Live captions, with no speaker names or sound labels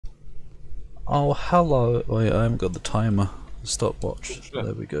Oh, hello. Wait, I haven't got the timer. The stopwatch.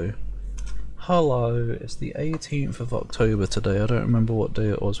 There we go. Hello, it's the 18th of October today. I don't remember what day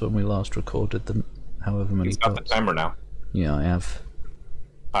it was when we last recorded them. However many He's got parts. the timer now. Yeah, I have.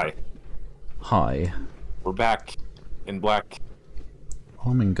 Hi. Hi. We're back. In black.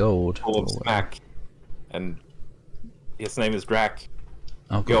 I'm in gold. Full of smack. And his name is Drak.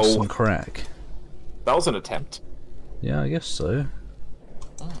 I've got some crack. That was an attempt. Yeah, I guess so.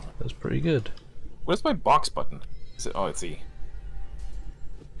 Oh. That's pretty good. Where's my box button? Is it? Oh, it's E.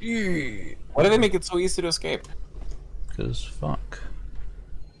 Why did they make it so easy to escape? Because fuck.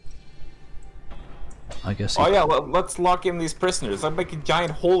 I guess. Oh yeah, let's lock in these prisoners. I'd make a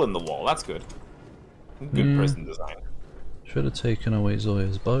giant hole in the wall. That's good. Good prison design. Should have taken away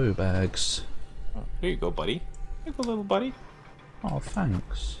Zoya's bow bags. Oh, here you go, buddy. Here you go, little buddy. Oh,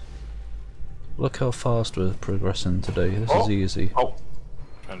 thanks. Look how fast we're progressing today. This is easy. Oh,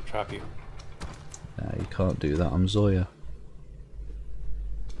 I'm trying to trap you. Nah, you can't do that. I'm Zoya.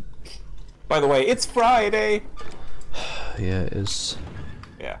 By the way, it's Friday! Yeah, it is.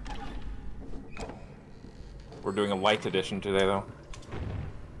 Yeah. We're doing a light edition today, though.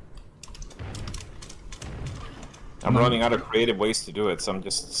 I'm running out of creative ways to do it, so I'm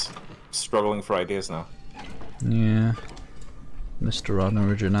just struggling for ideas now. Yeah. Mr.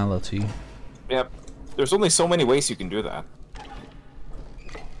 Unoriginality. Yep. There's only so many ways you can do that.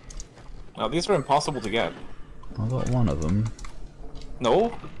 Now, these are impossible to get. I got one of them.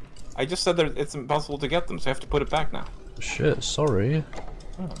 No? I just said that it's impossible to get them, so I have to put it back now. Shit, sorry.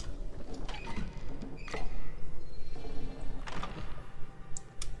 Oh.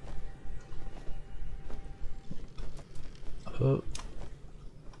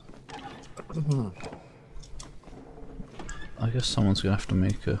 I guess someone's gonna have to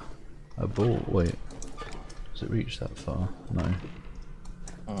make a ball. Wait, does it reach that far?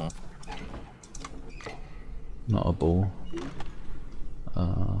 No. Not a ball.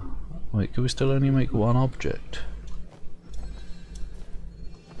 Wait, can we still only make one object?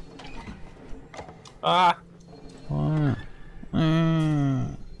 Ah! What?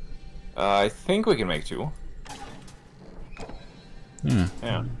 I think we can make two.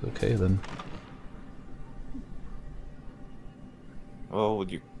 Yeah. Okay then. Well,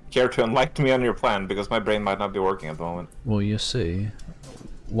 would you care to enlighten me on your plan? Because my brain might not be working at the moment. Well, you see,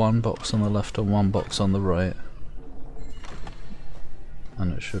 one box on the left and one box on the right.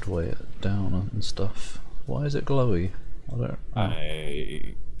 And it should weigh it down and stuff. Why is it glowy?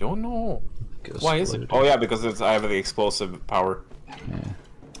 I don't know. Why is it? Oh yeah, because I have the explosive power. Yeah.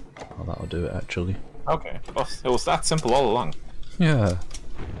 Oh, that'll do it actually. Okay. Well, it was that simple all along. Yeah.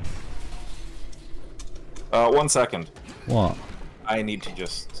 1 second. What? I need to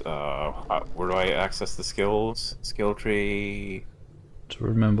just, where do I access the skills? Skill tree... To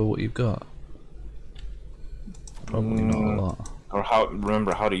remember what you've got. Probably not a lot. Or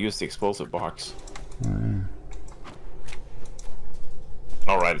remember how to use the explosive box.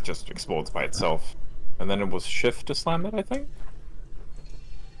 Alright, it just explodes by itself. And then it was shift to slam it, I think?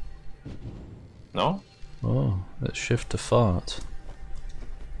 No? Oh, it's shift to fart.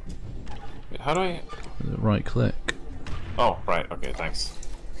 Wait, how do I... Right click. Oh, right, okay, thanks.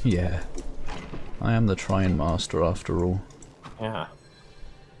 Yeah. I am the Trine master after all. Yeah.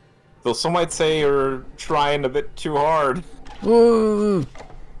 Though some might say you're trying a bit too hard. Whoa!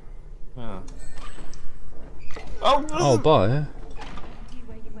 Yeah. Oh, bye.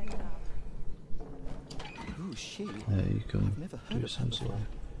 Who's she? Yeah, you can do some sort of...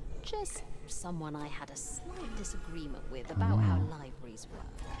 Just someone I had a slight disagreement with about how libraries work.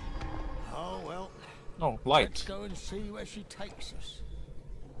 Oh well. Oh, light. Let's go and see where she takes us.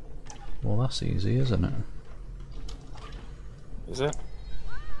 Well, that's easy, isn't it? Is it?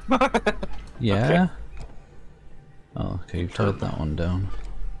 Yeah? Okay. Oh, okay, you've tied that one down.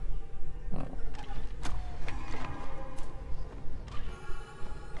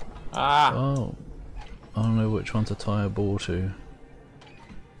 Ah! Oh. I don't know which one to tie a ball to.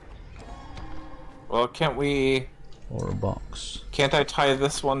 Well, can't we... Or a box. Can't I tie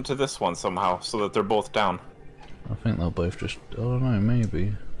this one to this one somehow, so that they're both down? I think they'll both just... I don't know,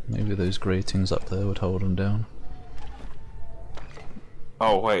 maybe. Maybe those gratings up there would hold them down.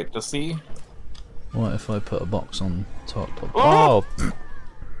 Oh, wait, does he? What if I put a box on top of... Oh!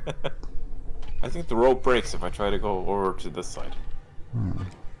 Oh! I think the rope breaks if I try to go over to this side.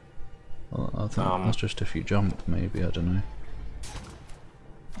 Well, I think that's just if you jump, maybe, I don't know.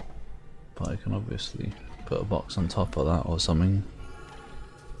 But I can obviously put a box on top of that or something.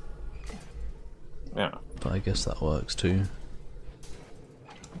 Yeah. But I guess that works too.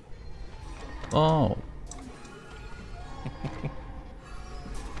 Oh!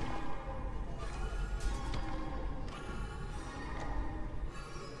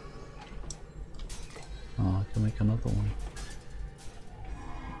 make another one.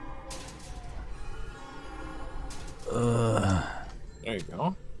 There you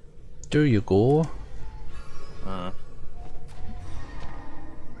go. Do you go?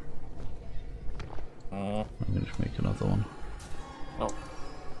 I'm gonna just make another one. Oh.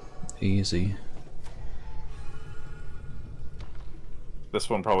 Easy. This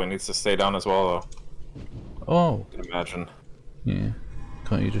one probably needs to stay down as well, though. Oh. I can imagine. Yeah.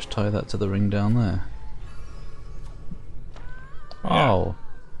 Can't you just tie that to the ring down there? Yeah. Oh.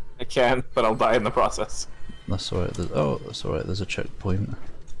 I can, but I'll die in the process. That's alright. Oh, that's alright. There's a checkpoint.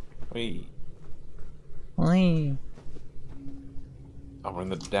 Wee. Whee. Oh, we're in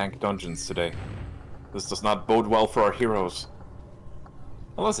the dank dungeons today. This does not bode well for our heroes.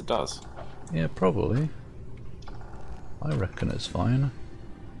 Unless it does. Yeah, probably. I reckon it's fine.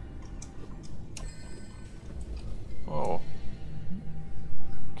 Oh.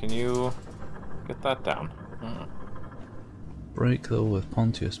 Can you get that down? Break the wall with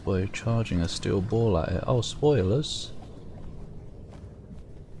Pontius by charging a steel ball at it. Oh, spoilers.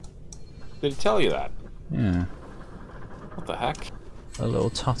 Did it tell you that? Yeah. What the heck? A little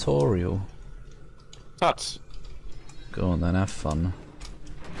tutorial. Tuts. Go on then, have fun.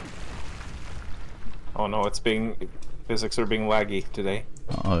 Oh no, it's being... Physics are being laggy today.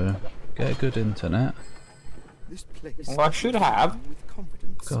 Uh-oh. Get a good internet. This place Well, I should have. with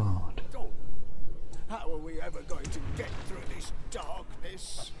confidence. God. How are we ever going to get through this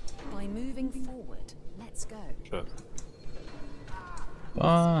darkness? By moving forward, let's go. Shit.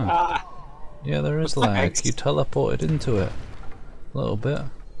 Ah. Yeah, there is lag. Thanks. You teleported into it. A little bit.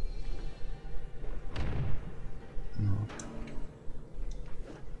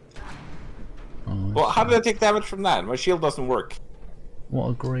 Oh, Well, how did I take damage from that? My shield doesn't work. what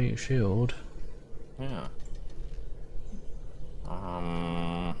a great shield. Yeah.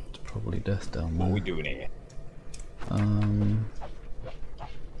 It's probably death down What there. are we doing here? I'm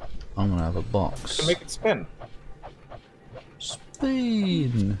gonna have a box. To make it spin.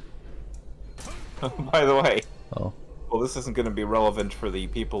 Spin! By the way, Oh. well, this isn't going to be relevant for the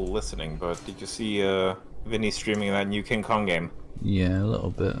people listening, but did you see Vinny streaming that new King Kong game? Yeah, a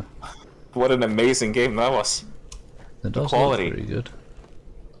little bit. What an amazing game that was. It does quality. look pretty good.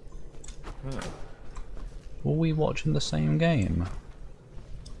 Were we watching the same game?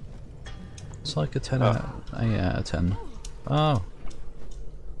 It's like a 8 out of 10. Oh.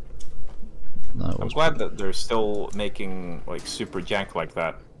 No, it I'm was glad that they're still making like super jank like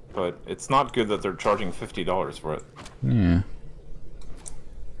that, but it's not good that they're charging $50 for it. Yeah.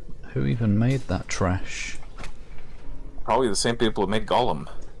 Who even made that trash? Probably the same people who made Gollum.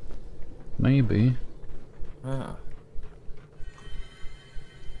 Maybe. Yeah.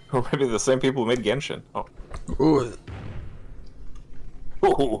 Or maybe the same people who made Genshin. Oh. Oh.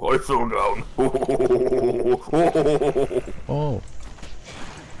 Oh, I fell down. Oh.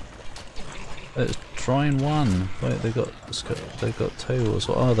 It's Trine 1. Wait, they got tails.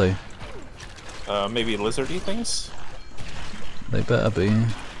 What are they? Maybe lizardy things? They better be.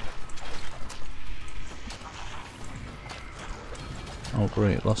 Oh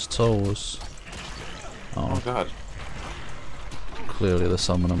great, lost souls. Oh Oh, god. clearly the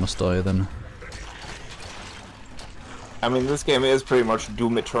summoner must die then. I mean, this game is pretty much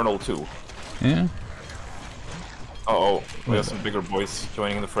Doom Eternal 2. Yeah? Uh-oh, we have some bigger boys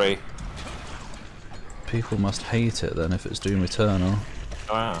joining the fray. People must hate it then if it's Doom Eternal.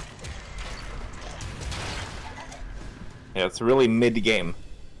 Oh yeah. Yeah, it's really mid-game.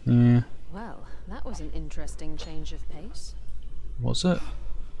 Yeah. Well, that was an interesting change of pace. Was it?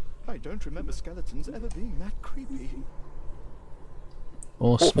 I don't remember skeletons ever being that creepy.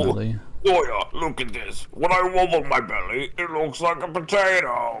 Or smelly. Oh yeah, look at this. When I wobble my belly, it looks like a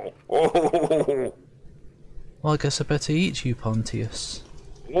potato. Oh, Well, I guess I better eat you, Pontius.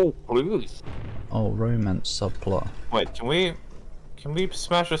 oh please. Oh, romance subplot. Wait, can we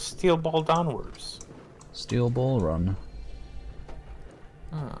smash a steel ball downwards? Steel ball run.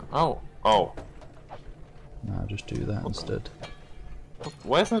 Oh. Oh. Nah, just do that instead.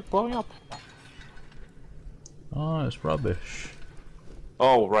 Why isn't it blowing up? Oh, it's rubbish.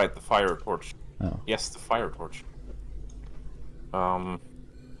 Oh, right, the fire torch. Oh. Yes, the fire torch. I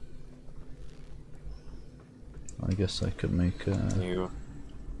guess I could make a...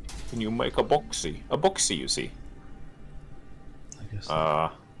 Can you make a boxy? A boxy, you see. I guess Uh,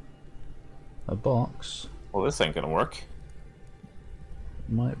 a box well, this ain't gonna work.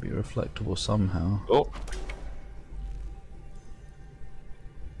 might be reflectable somehow. Oh.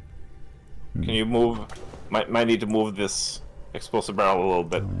 Can you move? Might need to move this explosive barrel a little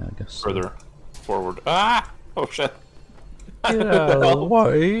bit Oh, yeah, I guess so. further forward. Ah! Oh shit! Get out of the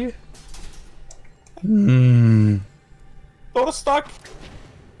way! Hmm. Oh, it's stuck!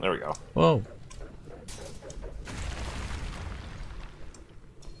 There we go. Whoa.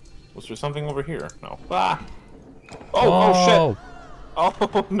 Was there something over here? No. Ah! Oh shit!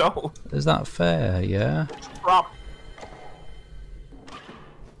 Oh no! Is that fair, yeah? Drop!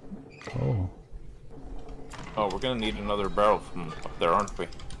 Oh. Oh, we're gonna need another barrel from up there, aren't we?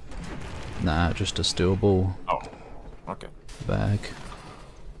 Nah, just a steel ball Oh. Okay. bag.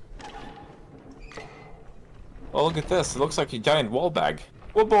 Oh, look at this. It looks like a giant wall bag.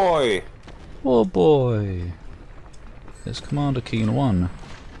 Oh boy! Oh boy. It's Commander Keen 1.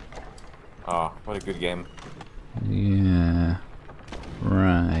 Oh, what a good game. Yeah.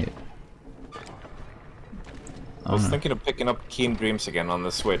 Right. I was thinking of picking up Keen Dreams again on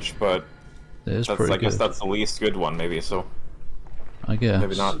the Switch, but It is that's, pretty I guess good. that's the least good one, maybe, so I guess.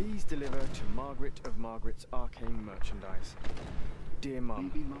 maybe not. Please deliver to Margaret of Margaret's arcane merchandise. Dear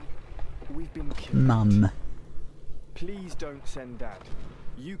Mum, we've been killed. None. Please don't send Dad.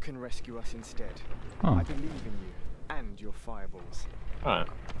 You can rescue us instead. Oh. I believe in you and your fireballs. Alright.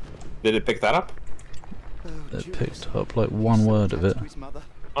 Did it pick that up? It picked up like one word of it.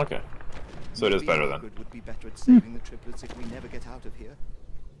 Okay. So it is better then. Would be better at saving the triplets if we never get out of here.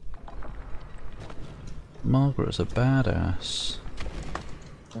 Margaret's a badass.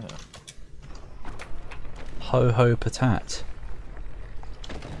 Yeah. Ho ho patat.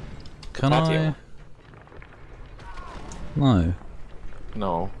 Can Patatio. I? No.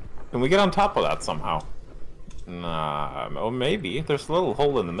 No. Can we get on top of that somehow? Nah. Oh, maybe. There's a little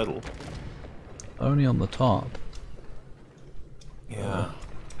hole in the middle. Only on the top. Yeah.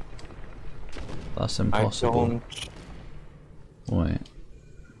 That's I impossible. don't... Wait.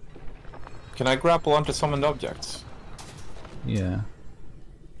 Can I grapple onto summoned objects? Yeah.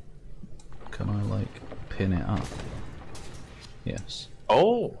 Can I like pin it up? Yes.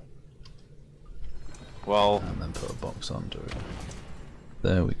 Oh! Well... And then put a box under it.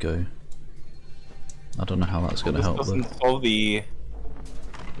 There we go. I don't know how that's going to this help doesn't though. solve the...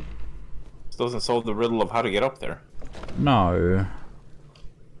 This doesn't solve the riddle of how to get up there. No.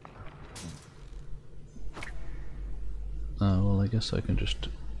 Well, I guess I can just...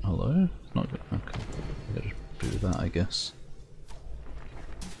 Hello? It's not good. Okay. I can just do that, I guess.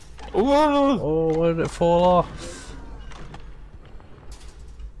 Ooh! Oh, where did it fall off?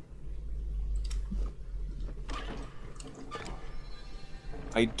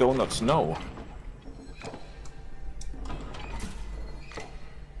 I do not know.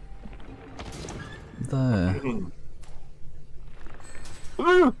 There.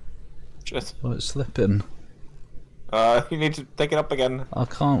 Shit. Oh, it's slipping. You need to take it up again. I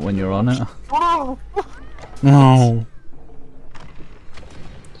can't when you're on it. Oh! No.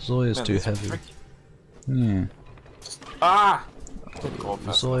 Zoya's Man, too this is heavy. tricky. Yeah. Ah! Go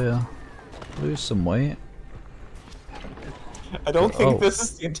fast. Zoya, lose some weight. I don't think Oh. this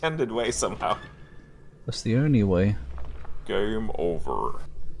is the intended way somehow. That's the only way. Game over.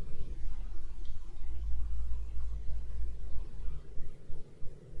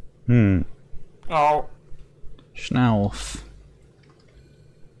 Hmm. Oh. Schnauf.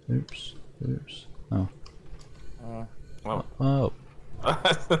 Oops. Oops. Oh. Well. Oh.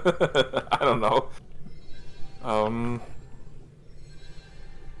 I don't know.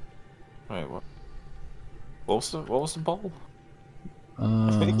 Wait, what? What was the ball?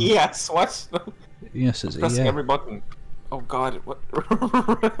 Yes, what? Yes, it's Pressing yeah. every button. Oh god, what?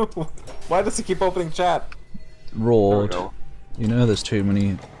 Why does it keep opening chat? Roared. There we go. You know there's too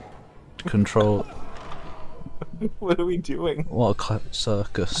many control... What are we doing? What a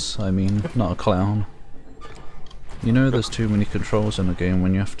circus, I mean, not a clown. You know there's too many controls in a game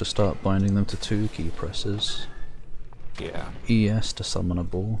when you have to start binding them to 2 key presses. Yeah. ES to summon a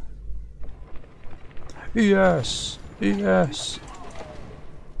ball. ES! ES!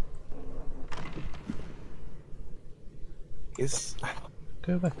 Is...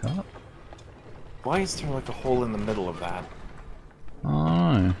 Go back up. Why is there like a hole in the middle of that?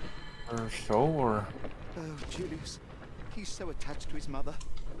 Oh, Or so, or... Oh, Julius. He's so attached to his mother.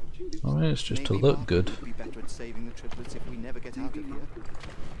 Julius. I mean, it's just to Maybe look Margaret good. would be better at saving the triplets if we never get out of here.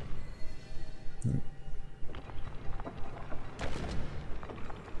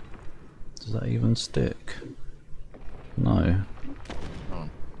 Does that even stick? No. Oh.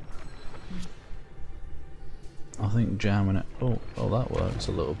 I think jamming it... Oh, that works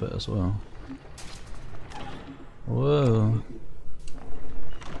a little bit as well. Whoa.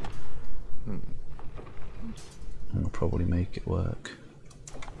 I'll probably make it work.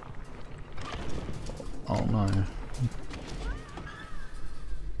 Oh no.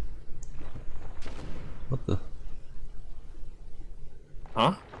 What the...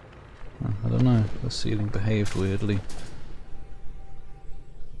 Huh? I don't know. the ceiling behaved weirdly.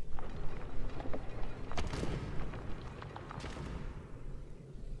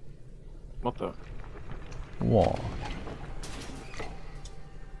 What the? What?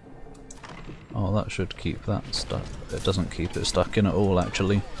 Oh, that should keep that stuck. It doesn't keep it stuck in at all,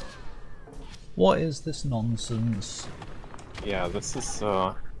 actually. What is this nonsense? Yeah, this is,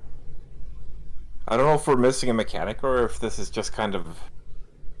 I don't know if we're missing a mechanic or if this is just kind of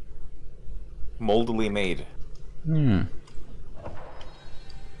moldily made. Hmm.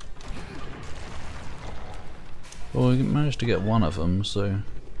 Well, we managed to get one of them, so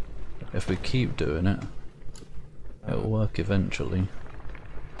if we keep doing it, it'll work eventually.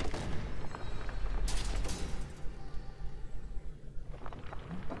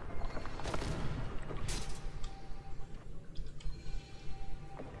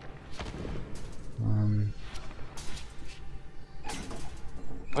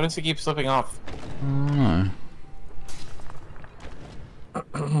 Why does it keep slipping off? I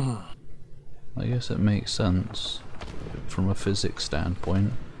don't know. I guess it makes sense from a physics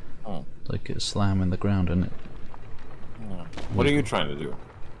standpoint. Oh. Like it's slamming the ground and it. Yeah. What are you trying to do?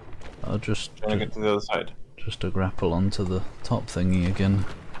 I'll just Trying to get to the other side. Just to grapple onto the top thingy again.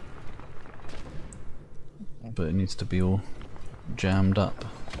 But it needs to be all jammed up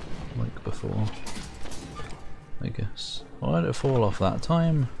like before, I guess. Why did it fall off that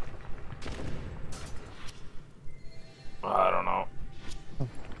time? I don't know.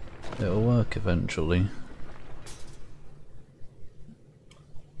 It'll work eventually.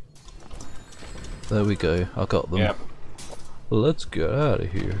 There we go, I got them. Yep. Let's get out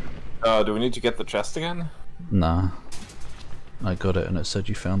of here. Do we need to get the chest again? Nah. I got it and it said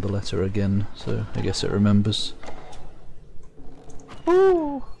you found the letter again, so I guess it remembers.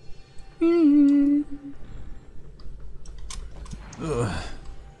 Ooh. Ugh.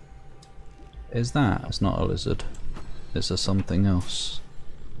 Is that? It's not a lizard. It's a something else.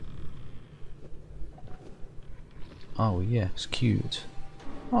 Oh yes, cute.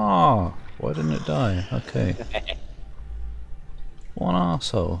 Ah, why didn't it die? Okay. What an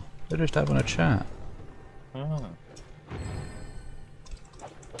arsehole. They're just having a chat. Oh.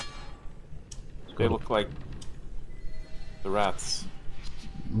 They look like the rats.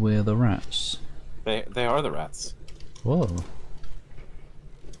 We're the rats. They are the rats. Whoa.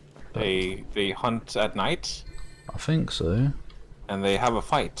 They hunt at night I think so. and they have a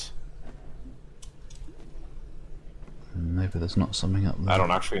fight. Maybe there's not something up there. I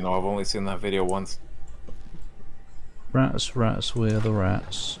don't actually know. I've only seen that video once. Rats, rats, we're the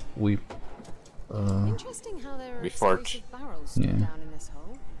rats. We. Interesting how there are We fart. explosive barrels stored Yeah. down in this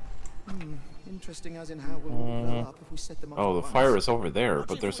hole. Interesting as in how we'll all blow up if we set them off. Oh, the at fire once. is over there,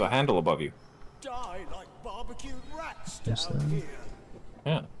 but there's a handle above you. Die like barbecued rats Is down there? here.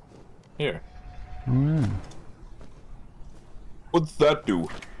 Yeah. Here. Oh yeah. What's that do?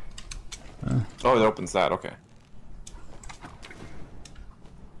 Oh, it opens that. Okay.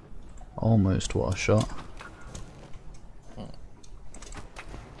 Almost what a shot.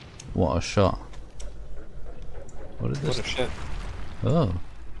 What a shot. What is What this? a shit. Oh.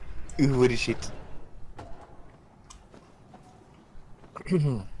 Ooh, what a shit.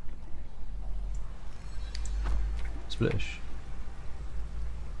 Splish.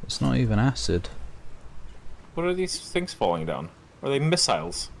 It's not even acid. What are these things falling down? Are they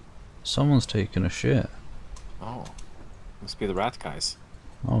missiles? Someone's taking a shit. Oh. Must be the rat guys.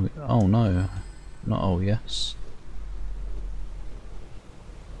 Oh, oh no. Not oh yes.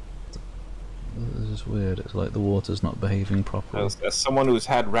 This is weird. It's like the water's not behaving properly. As someone who's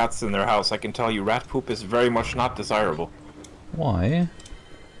had rats in their house, I can tell you rat poop is very much not desirable. Why?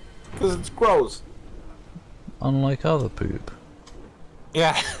 Because it's gross. Unlike other poop.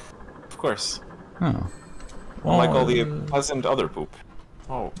 Yeah, of course. Oh. Unlike all Oh, the pleasant other poop.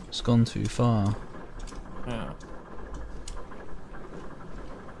 Oh, It's gone too far. yeah.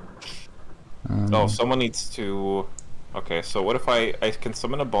 Um, Oh, someone needs to... Okay, so what if I can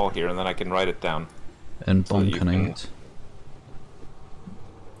summon a ball here and then I can write it down? and so that you can- bonkinate.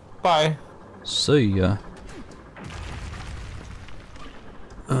 Bye! See ya.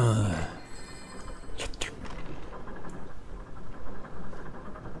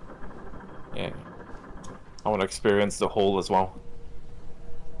 Yeah. I want to experience the hole as well.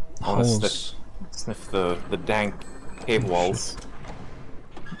 I want to Holes. sniff the dank cave walls.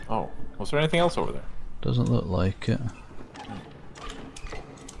 Oh, was there anything else over there? Doesn't look like it.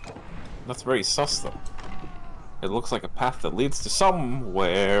 That's very sus though. It looks like a path that leads to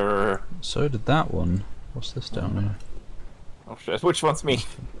somewhere. So did that one. What's this down here? Oh shit, which one's me?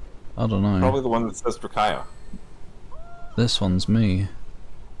 I don't know. Probably the one that says Drakaya. This one's me.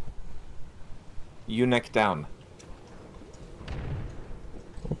 Eunuch down.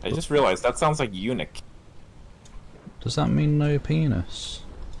 I just realized that sounds like eunuch. Does that mean no penis?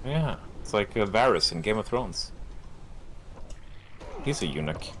 Yeah, it's like Varys in Game of Thrones. He's a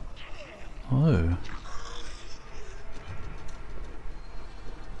eunuch. Oh.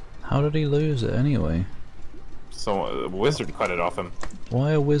 How did he lose it anyway? So a wizard cut it off him.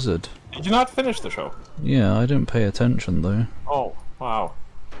 Why a wizard? Did you not finish the show? Yeah, I didn't pay attention though. Oh, wow.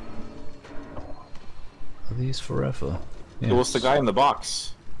 Are these forever? Yes. It was the guy in the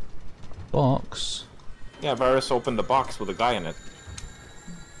box. Box? Yeah, Varys opened the box with a guy in it.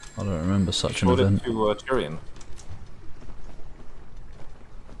 I don't remember such an Showed event. it to Tyrion.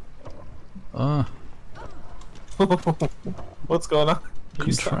 Ah, What's going on?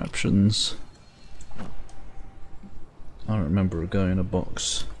 You suck. contraptions. I don't remember a guy in a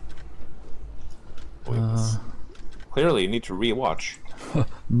box. Clearly, you need to rewatch.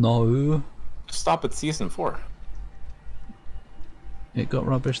 No, Stop at season 4. it got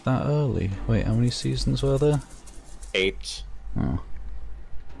rubbish that early. Wait, how many seasons were there? 8. Oh,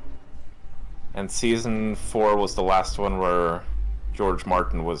 And season 4 was the last one where George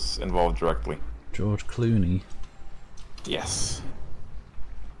Martin was involved directly. George Clooney. Yes.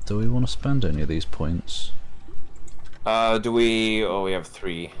 Do we want to spend any of these points? Do we... Oh, we have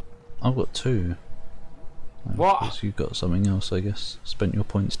 3. I've got 2. What? Because you've got something else, I guess. Spent your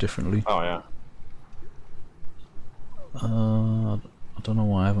points differently. Oh, yeah. I don't know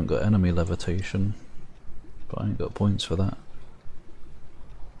why I haven't got enemy levitation, but I ain't got points for that.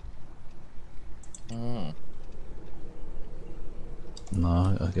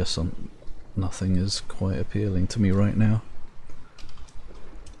 No, I guess nothing is quite appealing to me right now.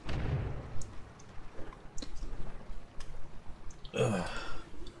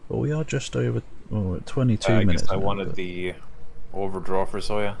 But we are just over 22 I minutes. guess I now, wanted but- the overdraw for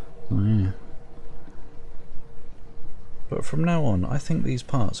Zoya. Oh, yeah. But from now on, I think these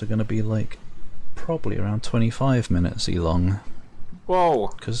parts are going to be like probably around 25 minutes long, Whoa!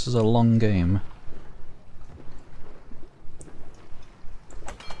 because this is a long game.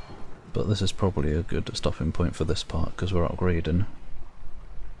 But this is probably a good stopping point for this part because we're upgrading.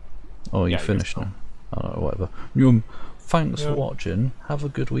 Oh, you Yeah, finished you're now? Oh, whatever. Thanks for watching. Have a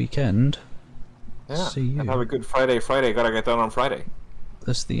good weekend. Yeah. See you. And have a good Friday. Gotta get done on Friday.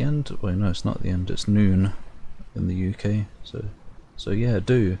 That's the end. Wait, no, it's not the end. It's noon in the UK. So yeah,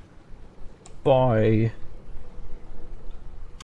 do. Bye.